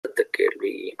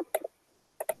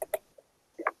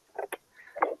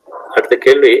அடுத்த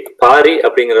கேள்வி பாரி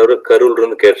அப்படிங்கிற ஒரு கரூர்ல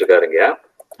இருந்து கேட்டிருக்காருங்க.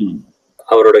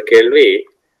 அவரோட கேள்வி,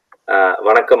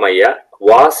 வணக்கம் ஐயா,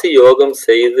 வாசி யோகம்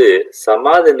செய்து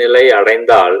சமாதி நிலை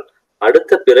அடைந்தால்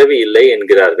அடுத்த பிறவி இல்லை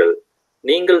என்கிறார்கள்.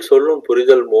 நீங்கள் சொல்லும்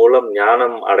புரிதல் மூலம்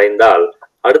ஞானம் அடைந்தால்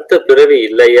அடுத்த பிறவி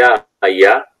இல்லையா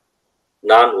ஐயா?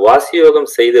 நான் வாசியோகம்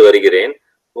செய்து வருகிறேன்.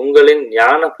 உங்களின்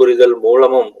ஞான புரிதல்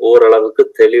மூலமும் ஓரளவுக்கு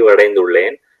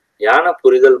தெளிவடைந்துள்ளேன். ஞான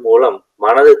புரிதல் மூலம்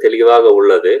மனது தெளிவாக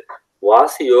உள்ளது.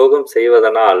 வாசி யோகம்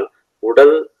செய்வதனால்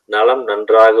உடல் நலம்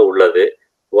நன்றாக உள்ளது.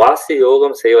 வாசி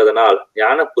யோகம் செய்வதனால்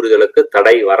ஞான புரிதலுக்கு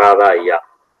தடை வராதா ஐயா?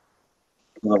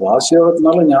 வாசி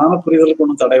யோகத்தினால ஞான புரிதலுக்கு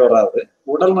ஒன்றும் தடை வராது.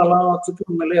 உடல் நலத்துக்கு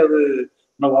உண்மையிலே அது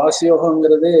வாசி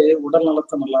யோகங்கிறதே உடல்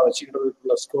நலத்தை நல்லா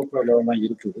வச்சுக்கிறதுக்குள்ள ஸ்கோப் தான்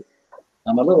இருக்குது.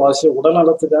 அதனால உடல்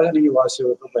நலத்துக்காக நீங்க வாசி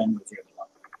யோகத்தை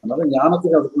பயன்படுத்திக்கிடலாம். அதனால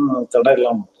ஞானத்துக்கு அதுக்கும் தடை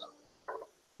இல்லாம இருக்கலாம்.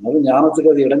 அதனால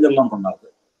ஞானத்துக்கு அது இடைஞ்செல்லாம் பண்ணாது.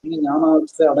 நீங்க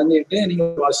ஞானத்தை அடைஞ்சிக்கிட்டே நீங்க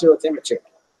வாசி யோகத்தையும்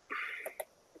வச்சுக்கலாம்.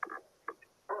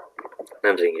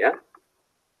 நன்றிங்க.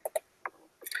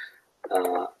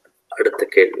 அடுத்த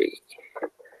கேள்வி,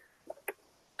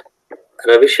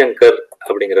 ரவிசங்கர்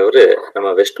அப்படிங்கிறவரு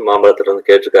நம்ம வெஸ்ட் மாம்பலத்துல இருந்து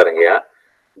கேட்டிருக்காருங்கய்யா,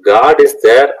 God is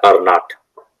there are not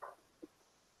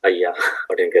ஐயா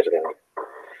அப்படின்னு கேட்டிருக்காங்க.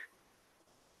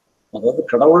 அதாவது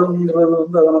கடவுளுங்கிறது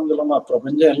அதை நம்ம சொல்லலாம்,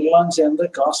 பிரபஞ்சம் எல்லாம் சேர்ந்து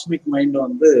காஸ்மிக் மைண்ட்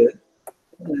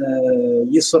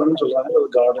ஈஸ்வரன் சொல்றாங்க, அது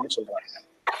காடுன்னு சொல்றாங்க.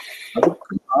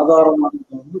 அதுக்கு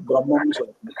ஆதாரமானது பிரம்மம்னு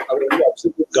சொல்றாங்க, அது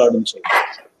அப்சல்யூட் காடுன்னு சொல்றாங்க.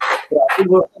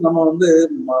 அதுபோல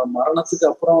நம்ம மரணத்துக்கு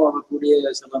அப்புறம் வரக்கூடிய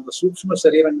சில அந்த சூக்ஷ்ம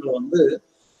சரீரங்கள்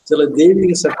சில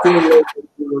தெய்வீக சக்திகள்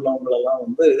உள்ளவங்களெல்லாம்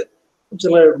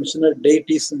சில சின்ன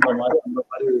டெய்டிஸ்ன்ற மாதிரி அந்த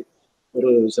மாதிரி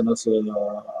ஒரு சின்ன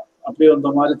அப்படி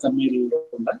அந்த மாதிரி தன்மையில்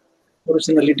உள்ள ஒரு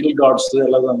சின்ன லிட்டில் காட்ஸ்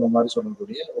அல்லது அந்த மாதிரி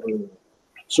சொல்லக்கூடிய ஒரு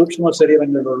சூக்ஷ்ம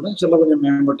சரீரங்கள் உள்ள சில கொஞ்சம்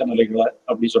மேம்பட்ட நிலைகளை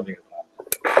அப்படி சொல்லியிருக்காங்க.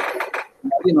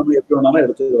 நம்ம எப்படி வேணாலும்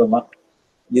எடுத்துக்கிறோம்.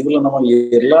 இதுல நம்ம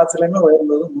எல்லாத்துலயுமே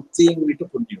உயர்ந்தது முக்தியும் விட்டு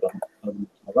புரிஞ்சுக்கணும்.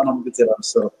 அதான் நமக்கு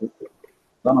சிறப்பு,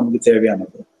 அதான் நமக்கு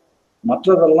தேவையானது.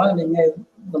 மற்றதெல்லாம் நீங்க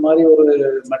இந்த மாதிரி ஒரு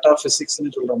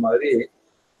மெட்டாபிசிக்ஸ்ன்னு சொல்ற மாதிரி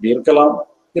இப்படி இருக்கலாம்,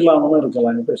 இல்லாமலும்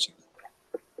இருக்கலாம்னு வச்சுக்கோங்க.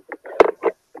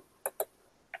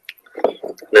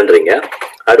 நன்றிங்க.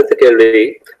 அடுத்த கேள்வி,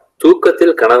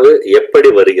 தூக்கத்தில் கனவு எப்படி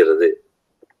வருகிறது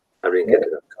அப்படின்னு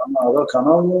கேட்டிருக்காங்க. அதாவது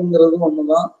கனவுங்கிறது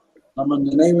ஒண்ணுதான். நம்ம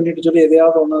நினைவுன்னுட்டு சொல்லி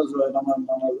எதையாவது ஒண்ணு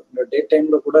நம்ம டே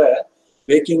டைம்ல கூட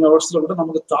வேக்கிங் ஹவர்ஸ்ல கூட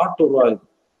நமக்கு தாட் உருவாகுது.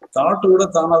 தாட்டு கூட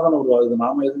தானா தானே உருவாகுது,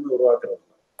 நாம எதுவுமே உருவாக்குறது.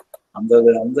 அந்த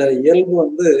அந்த இயல்பு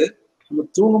நம்ம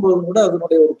தூங்கும்போது கூட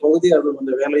அதனுடைய ஒரு பகுதி அது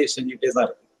அந்த வேலையை செஞ்சுட்டே தான்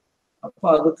இருக்கு. அப்ப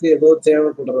அதுக்கு ஏதோ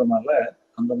தேவைப்படுறதுனால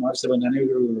அந்த மாதிரி சில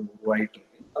நினைவுகள் உருவாகிட்டு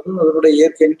இருக்கு. அதுவும் அதனுடைய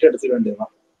இயற்கைன்ட்டு எடுத்துக்க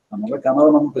வேண்டியதுதான். அதனால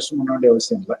கனவு நம்ம கஷ்டம் பண்ண வேண்டிய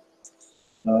அவசியம் இல்லை.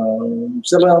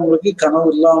 சிலவங்களுக்கு கனவு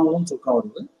இல்லாமலும் தூக்கம்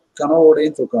வருது,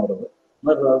 கனவோடையும் தூக்கம் வருது.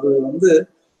 அது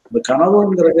இந்த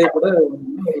கனவுங்கிறதே கூட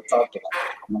ஒரு தாட்டு தான்.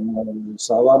 நம்ம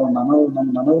சாதாரண நம்ம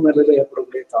நனவு நிலையில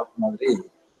ஏற்படக்கூடிய தாட்டு மாதிரி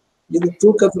இது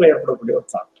தூக்கத்துல ஏற்படக்கூடிய ஒரு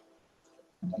தாட்டு.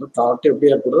 அதனால தாட்டு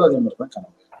எப்படி ஏற்படுதோ அதே மாதிரி தான்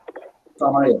கனவு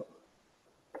தானா ஏற்படும்.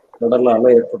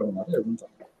 கடலால ஏற்படுற மாதிரி எதுவும்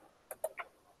தானே.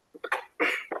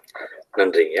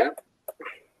 நன்றிங்க.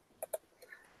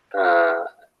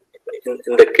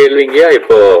 இந்த கேள்விங்கயா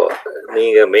இப்போ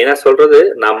நீங்க மெயினா சொல்றது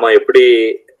நம்ம எப்படி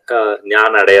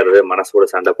ஞானம் அடையிறது, மனசோட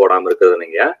சண்டை போடாம இருக்கிறது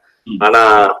நீங்க. ஆனா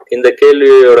இந்த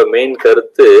கேள்வியோட மெயின்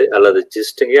கருத்து அல்லது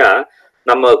ஜிஸ்டுங்கயா,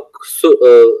 நம்ம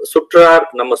சுற்றார்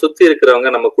நம்ம சுத்தி இருக்கிறவங்க,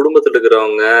 நம்ம குடும்பத்துல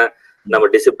இருக்கிறவங்க நம்ம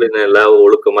டிசிப்ளின் இல்ல,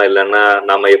 ஒழுக்கமா இல்லைன்னா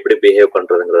நம்ம எப்படி பிஹேவ்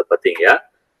பண்றதுங்கிறத பத்திங்கயா.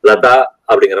 லதா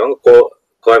அப்படிங்கிறவங்க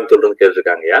கோயம்புத்தூர்ல இருந்து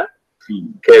கேட்டிருக்காங்கயா.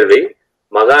 கேள்வி,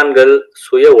 மகான்கள்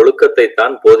சுய ஒழுக்கத்தை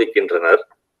தான் போதிக்கின்றனர்.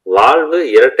 வாழ்வு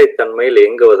இரட்டைத்தன்மையில்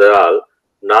இயங்குவதால்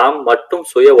நாம் மட்டும்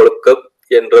சுய ஒழுக்கம்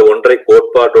என்ற ஒன்றை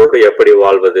கோட்பாட்டோடு எப்படி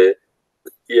வாழ்வது?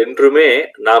 என்றுமே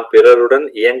நாம் பிறருடன்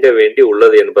இயங்க வேண்டி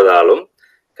உள்ளது என்பதாலும்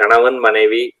கணவன்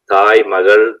மனைவி, தாய்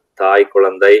மகள், தாய்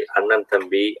குழந்தை, அண்ணன்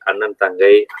தம்பி, அண்ணன்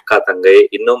தங்கை, அக்கா தங்கை,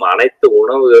 இன்னும் அனைத்து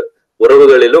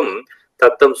உறவுகளிலும்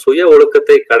தத்தம் சுய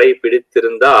ஒழுக்கத்தை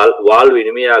கடைபிடித்திருந்தால் வாழ்வு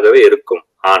இனிமையாகவே இருக்கும்.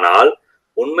 ஆனால்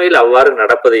உண்மையில் அவ்வாறு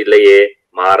நடப்பது இல்லையே.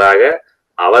 மாறாக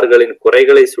அவர்களின்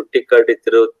குறைகளை சுட்டிக்காட்டி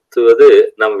திருத்துவது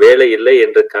நம் வேலை இல்லை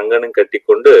என்று கங்கணம்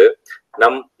கட்டிக்கொண்டு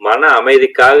நம் மன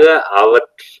அமைதிக்காக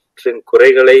அவற்றின்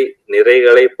குறைகளை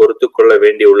நிறைகளை பொறுத்து கொள்ள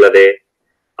வேண்டி உள்ளதே.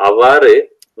 அவ்வாறு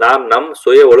நாம் நம்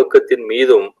சுய ஒழுக்கத்தின்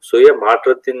மீதும் சுய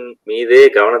மாற்றத்தின் மீதே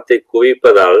கவனத்தை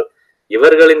குவிப்பதால்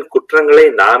இவர்களின் குற்றங்களை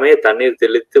நாமே தண்ணீர்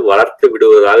தெளித்து வளர்த்து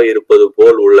விடுவதாக இருப்பது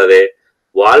போல் உள்ளதே.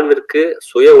 வாழ்விற்கு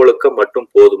சுய ஒழுக்கம் மட்டும்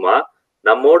போதுமா?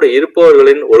 நம்மோடு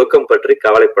இருப்பவர்களின் ஒழுக்கம் பற்றி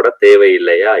கவலைப்பட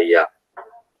தேவையில்லையா ஐயா?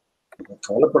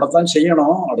 கவலைப்படத்தான்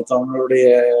செய்யணும். அடுத்தவங்களுடைய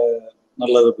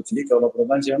நல்லதை பத்தி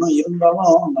கவலைப்படத்தான் செய்யணும்.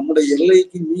 இருந்தாலும் நம்முடைய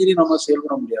எல்லைக்கு மீறி நம்ம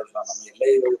செயல்பட முடியாதுதான். நம்ம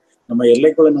எல்லை நம்ம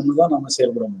எல்லைக்குள்ள நின்றுதான் நம்ம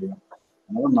செயல்பட முடியும்.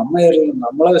 அதனால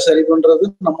நம்மளை சரி பண்றது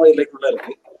நம்ம எல்லைக்குள்ள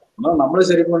இருக்கு. அதனால நம்மளை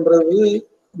சரி பண்றது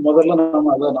முதல்ல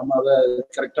நம்ம அதை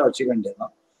கரெக்டா வச்சுக்க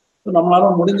வேண்டியதுதான்.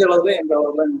 நம்மளால முடிஞ்ச அளவுல எங்க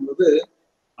அளவுலங்கிறது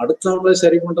அடுத்தவங்களை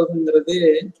சரி பண்றதுங்கிறதே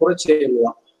புறச்செயல்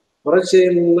தான்.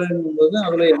 புறச்செயல்ங்கிறது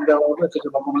அதுல எந்த அளவுல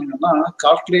சொல்ல போனாங்கன்னா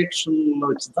கால்குலேஷன்ல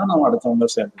வச்சுதான் நம்ம அடுத்தவங்களை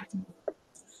செயல்படுத்தணும்.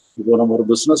 இப்போ நம்ம ஒரு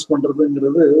பிசினஸ்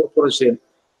பண்றதுங்கிறது ஒரு புறச்செயல்.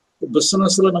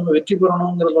 பிசினஸ்ல நம்ம வெற்றி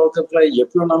பெறணுங்கிற நோக்கத்துல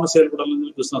எப்படி வேணாலும் செயல்படலாம்,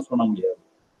 பிசினஸ் பண்ண முடியாது.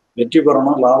 வெற்றி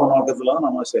பெறணும் லாப நோக்கத்துல தான்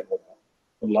நம்ம செயல்படுறோம்.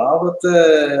 லாபத்தை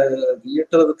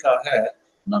ஈட்டுறதுக்காக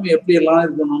நம்ம எப்படி எல்லாம்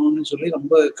இது பண்ணணும்னு சொல்லி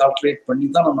ரொம்ப கால்குலேட் பண்ணி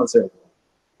தான் நம்ம செயல்படுறோம்.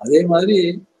 அதே மாதிரி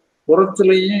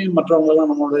புறத்துலையும் மற்றவங்க எல்லாம்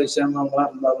நம்மளுடைய சேர்ந்தவங்களா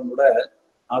இருந்தாலும் கூட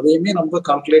அதையுமே நம்ம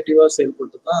கால்குலேட்டிவா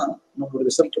செயல்பட்டு தான் நம்ம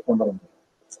ரிசல்ட் கொண்டு வர முடியும்.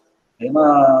 ஏன்னா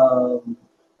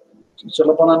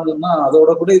சொல்லப்போனாங்கன்னா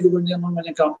அதோட கூட இது கொஞ்சம்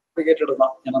காம்ப்ளிகேட்டட்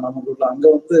தான். ஏன்னா நமக்கு அங்க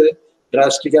வந்து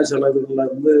டிராஸ்டிக்கா சில இதுல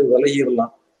இருந்து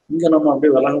விலகிடலாம். இங்க நம்ம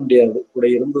அப்படியே விலக முடியாது, கூட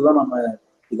இருந்துதான் நம்ம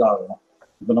இதாகணும்.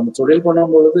 இப்ப நம்ம தொழில்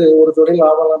பண்ணும்பொழுது ஒரு தொழில்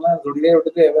ஆகலைன்னா தொழிலே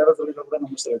விட்டுட்டு வேற தொழிலை கூட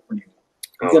நம்ம செலக்ட் பண்ணிக்கலாம்.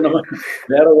 இங்க நம்ம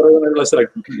வேற உறவினர்களை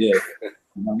செலக்ட் பண்ண முடியாது.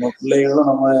 நம்ம பிள்ளைகளும்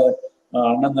நம்ம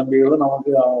அண்ணன் தம்பிகளும்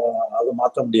நமக்கு அதை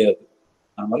மாற்ற முடியாது.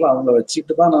 அதனால அவங்க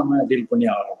வச்சுட்டு தான் நம்ம டீல் பண்ணி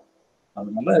ஆகணும்.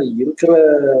 அதனால இருக்கிற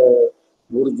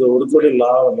ஒரு தொழில்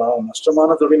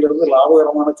நஷ்டமான தொழில இருந்து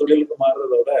லாபகரமான தொழிலுக்கு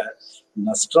மாறுறத விட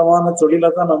நஷ்டமான தொழிலை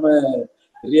தான் நம்ம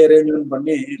ரீஅரேஞ்ச்மெண்ட்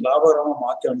பண்ணி லாபகரமா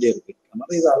மாற்ற வேண்டியிருக்கு. அதனால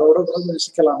இது அதோட கொஞ்சம்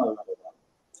சிக்கலானதுனால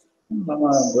நம்ம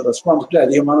ரெஸ்பான்சிபிலிட்டி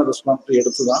அதிகமான ரெஸ்பான்சிபிலிட்டி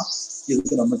எடுத்துதான்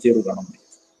இதுக்கு நம்ம தீர்வு காண முடியும்.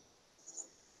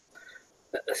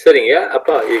 சரிங்க.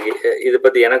 அப்பா இது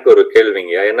பத்தி எனக்கு ஒரு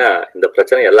கேள்விங்க. ஏன்னா இந்த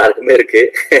பிரச்சனை எல்லாருக்குமே இருக்கு.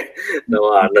 நம்ம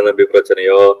அண்ணன் தம்பி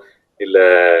பிரச்சனையோ இல்ல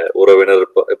உறவினர்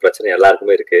பிரச்சனை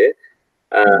எல்லாருக்குமே இருக்கு.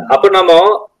 அப்ப நம்ம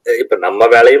இப்ப நம்ம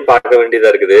வேலையும் பார்க்க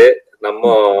வேண்டியதா இருக்குது.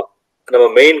 நம்ம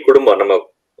மெயின் குடும்பம் நம்ம,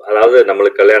 அதாவது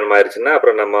நம்மளுக்கு கல்யாணம் ஆயிடுச்சுன்னா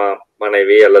அப்புறம் நம்ம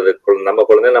மனைவி அல்லது நம்ம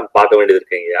குழந்தை நம்ம பார்க்க வேண்டியது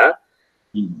இருக்குங்க.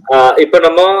 இப்ப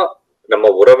நம்ம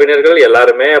உறவினர்கள்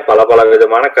எல்லாருமே பல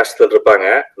விதமான கஷ்டத்தில் இருப்பாங்க.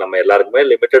 நம்ம எல்லாருக்குமே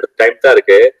லிமிட்டட் டைம் தான்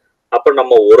இருக்கு. அப்ப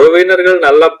நம்ம உறவினர்கள்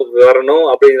நல்லா வரணும்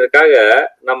அப்படிங்கிறதுக்காக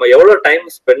நம்ம எவ்வளவு டைம்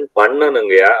ஸ்பெண்ட்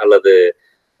பண்ணணுங்கயா? அல்லது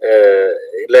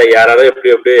இல்ல யாராவது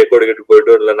எப்படி எக்கோடிக்கிட்டு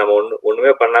போயிட்டு இல்ல நம்ம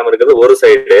ஒண்ணுமே பண்ணாம இருக்கிறது ஒரு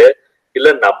சைடு,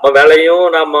 இல்ல நம்ம வேலையும்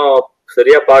நாம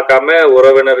சரியா பார்க்காம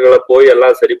உறவினர்களை போய்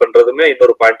எல்லாம் சரி பண்றதுமே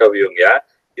இன்னொரு பாயிண்ட் ஆஃப் வியூங்க.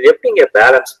 இது எப்படிங்க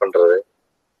பேலன்ஸ் பண்றது?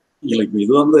 இல்ல இப்ப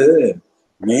இது வந்து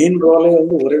மெயின் ரோலே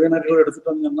வந்து உறவினர்கள்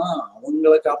எடுத்துட்டோம்னா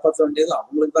அவங்களை காப்பாற்ற வேண்டியது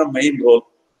அவங்களுக்கு தான் மெயின் ரோல்.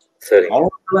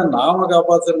 அவங்கள நாம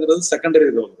காப்பாத்துறது செகண்டரி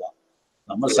ரோல் தான்.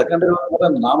 நம்ம செகண்டரி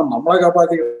ரோல் நம்மளை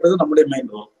காப்பாத்திக்கிறது நம்முடைய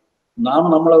மெயின் ரோல்.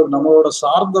 நம்மளோட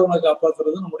சார்ந்தவங்களை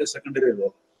காப்பாத்துறது நம்முடைய செகண்டரி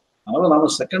ரோல். அதனால நம்ம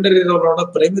செகண்டரி ரோலோட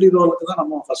பிரைமரி ரோலுக்கு தான்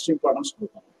நம்ம ஃபர்ஸ்ட் இம்பார்ட்டன்ஸ்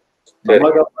கொடுக்கணும்.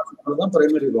 நம்மளை காப்பாற்றுறது தான்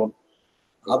பிரைமரி ரோல்.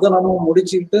 அதை நம்ம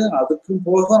முடிச்சுக்கிட்டு அதுக்கும்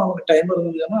போக நமக்கு டைம்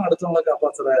இருந்துச்சுன்னா அடுத்தவங்களை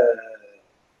காப்பாத்துற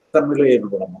தன்மையில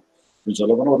ஏற்படணும்.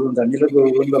 சொல்ல போனா ஒரு தண்ணியில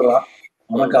விழுந்துடுறான்,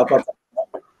 அவனை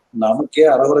காப்பாற்றணும். நமக்கே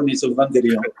அறவரை நீச்சல் தான்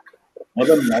தெரியும்.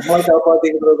 நம்மளை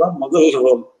காப்பாத்திக்கிறது தான் முதல்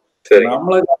ரோல்.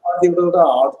 நம்மளை காப்பாத்திக்கிறத விட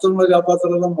அடுத்தவங்களை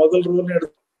காப்பாத்துறது தான் முதல் ரோல்னு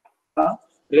எடுத்தா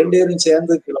ரெண்டு பேரும்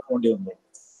சேர்ந்து கிளம்ப வேண்டி வந்துடும்.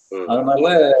 அதனால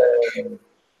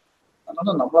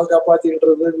நம்மளை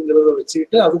காப்பாத்திக்கிறதுங்கிறத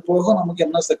வச்சுக்கிட்டு அது போக நமக்கு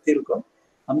என்ன சக்தி இருக்கோ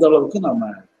அந்த அளவுக்கு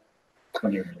நம்ம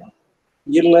பண்ணிடலாம்.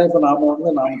 இல்ல இப்ப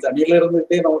நாம தண்ணியில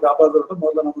இருந்துகிட்டே நம்ம காப்பாத்துறோம்.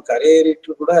 முதல்ல நம்ம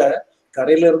கரையேறிட்டு கூட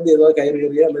கரையில இருந்து ஏதாவது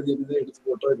கயிறு அல்லது எதுவும் எடுத்து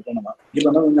போட்டோ இது பண்ணலாம்.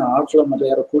 இல்லைன்னா கொஞ்சம் ஆட்களை மற்ற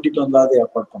யாரை கூட்டிட்டு வந்தாது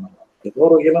ஏற்பாடு பண்ணலாம். ஏதோ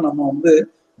ஒரு வகையில நம்ம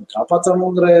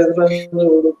காப்பாற்றணுங்கிற இதுல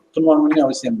ஒரு பின்வாங்கன்னு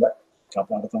அவசியம் இல்லை.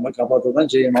 அடுத்தவங்க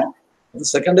காப்பாற்றதான் செய்யணும். அது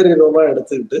செகண்டரி ரோலா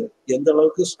எடுத்துக்கிட்டு எந்த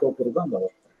அளவுக்கு ஸ்கோப் இருக்கோ அந்த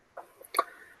அளவுக்கு.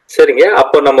 சரிங்க.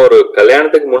 அப்போ நம்ம ஒரு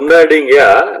கல்யாணத்துக்கு முன்னாடிங்க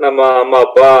நம்ம அம்மா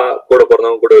அப்பா கூட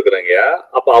பிறந்தவங்க கூட இருக்கிறாங்க.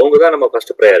 அப்ப அவங்கதான் நம்ம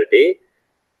ஃபர்ஸ்ட் ப்ரையாரிட்டி.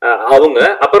 அவங்க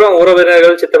அப்புறம்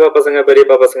உறவினர்கள், சித்தப்பா பசங்க,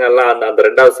 பெரியப்பா பசங்க எல்லாம் அந்த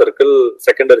ரெண்டாவது சர்க்கிள்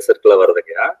செகண்டரி சர்க்கிள்ல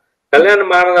வருதுங்க.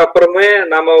 கல்யாணம் ஆனது அப்புறமே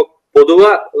நாம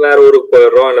பொதுவா வேற ஊருக்கு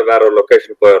போயிடுறோம், இல்ல வேற ஒரு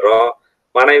லொகேஷன் போயிடுறோம்.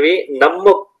 மனைவி,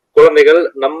 நம்ம குழந்தைகள்,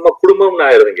 நம்ம குடும்பம்னு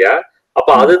ஆயிருதுங்க. அப்ப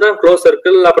அதுதான் க்ளோஸ்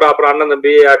சர்க்கிள். அப்புறம் அண்ணன்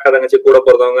தம்பி, அக்கா தங்கச்சி, கூட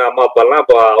பிறந்தவங்க, அம்மா அப்பா எல்லாம்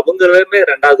அப்ப அவங்களுமே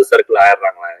ரெண்டாவது சர்க்கிள்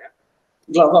ஆயிடுறாங்களா?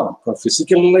 இல்ல அதான் இப்போ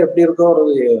பிசிக்கல்ல எப்படி இருக்கோ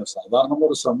ஒரு சாதாரணமா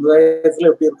ஒரு சமுதாயத்துல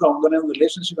எப்படி இருக்கோ அவங்க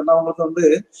ரிலேஷன்ஷிப் என்ன அவங்களுக்கு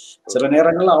சில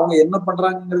நேரங்கள்ல அவங்க என்ன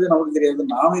பண்றாங்கிறது நமக்கு தெரியாது,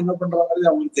 நாம என்ன பண்றாங்கிறது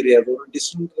அவங்களுக்கு தெரியாது. ஒரு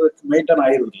டிஸ்டன்ஸ் மெயின்டைன்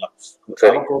ஆயிருக்கலாம்.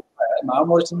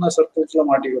 நாம ஒரு சின்ன சர்க்கிள்ல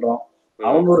மாட்டிக்கிறோம்,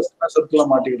 அவங்க ஒரு சின்ன சர்க்கிள்ல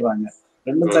மாட்டிக்கிறாங்க.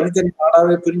 ரெண்டும் தனித்தனி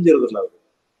நாடாவே பிரிஞ்சிருது இல்ல.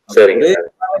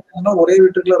 ஒரே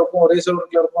வீட்டுக்குள்ள இருப்போம், ஒரே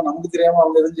சோறுக்குள்ள இருப்போம். நமக்கு தெரியாம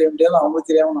அவங்க எதுவும் செய்ய முடியாது,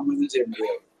 அவங்களுக்கு தெரியாம நம்ம எதுவும் செய்ய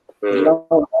முடியாது.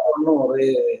 எல்லாமே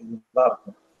ஒரே இதுதான்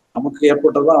இருக்கும். நமக்கு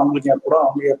ஏற்பட்டதான் அவங்களுக்கு ஏற்படும்,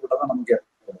 அவங்களுக்கு ஏற்பட்டதான் நமக்கு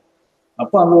ஏற்படும்.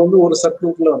 அப்ப அது ஒரு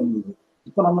சர்க்கிள்குள்ள வந்தது.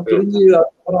 இப்ப நம்ம பிரிஞ்சு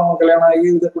அப்புறம் கல்யாணம் ஆகி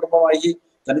இது குடும்பம் ஆகி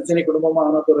தனித்தனி குடும்பமா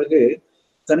ஆன பிறகு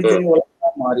தனித்தனி உலகமா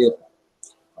மாறிடும்.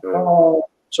 அப்புறம்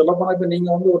சொல்லப்போனா இப்ப நீங்க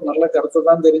வந்து ஒரு நல்ல கருத்தை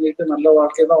தான் தெரிஞ்சுக்கிட்டு நல்ல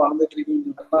வாழ்க்கையை தான் வாழ்ந்துட்டு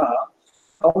இருக்கீங்கன்னா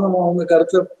அவங்க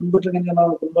கருத்தை பின்பற்றினீங்கன்னா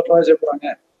அவங்க பின்பற்றவே செய்யப்படுறாங்க.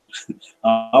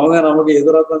 அவங்க நமக்கு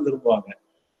எதிராக தான் திரும்புவாங்க.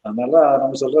 அதனால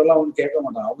நம்ம சொல்றதெல்லாம் அவங்க கேட்க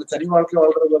மாட்டாங்க. அவங்க தனி வாழ்க்கை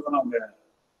வாழ்றதுல தான் அவங்க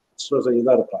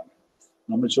இதா இருப்பாங்க.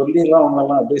 நம்ம சொல்லி எல்லாம் அவங்க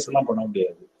எல்லாம் அட்வைஸ் எல்லாம் பண்ண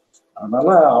முடியாது. அதனால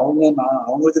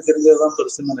அவங்களுக்கு தெரிஞ்சதுதான்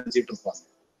பெருசுன்னு நினைச்சிட்டு இருப்பாங்க.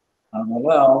 அதனால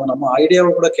அவங்க நம்ம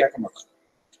ஐடியாவை கூட கேட்க மாட்டாங்க.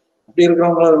 அப்படி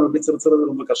இருக்கிறவங்கள எப்படி திருத்துறது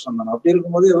ரொம்ப கஷ்டம் தானே. அப்படி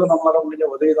இருக்கும்போது ஏதோ நம்மளால முடிஞ்ச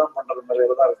உதவி தான் பண்றது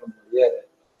மாதிரி தான் இருக்க முடியாது.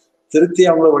 திருத்தி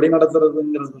அவங்கள வழி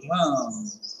நடத்துறதுங்கிறதுலாம்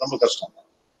ரொம்ப கஷ்டம் தான்.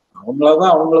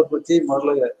 அவங்களாதான் அவங்கள பத்தி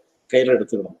முதல்ல கையில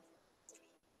எடுத்துக்கணும்.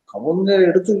 அவங்க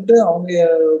எடுத்துக்கிட்டு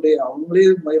அவங்களே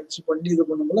முயற்சி பண்ணி இது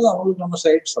பண்ணும்போது அவங்களுக்கு நம்ம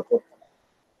சைட் சப்போர்ட் பண்ணணும்.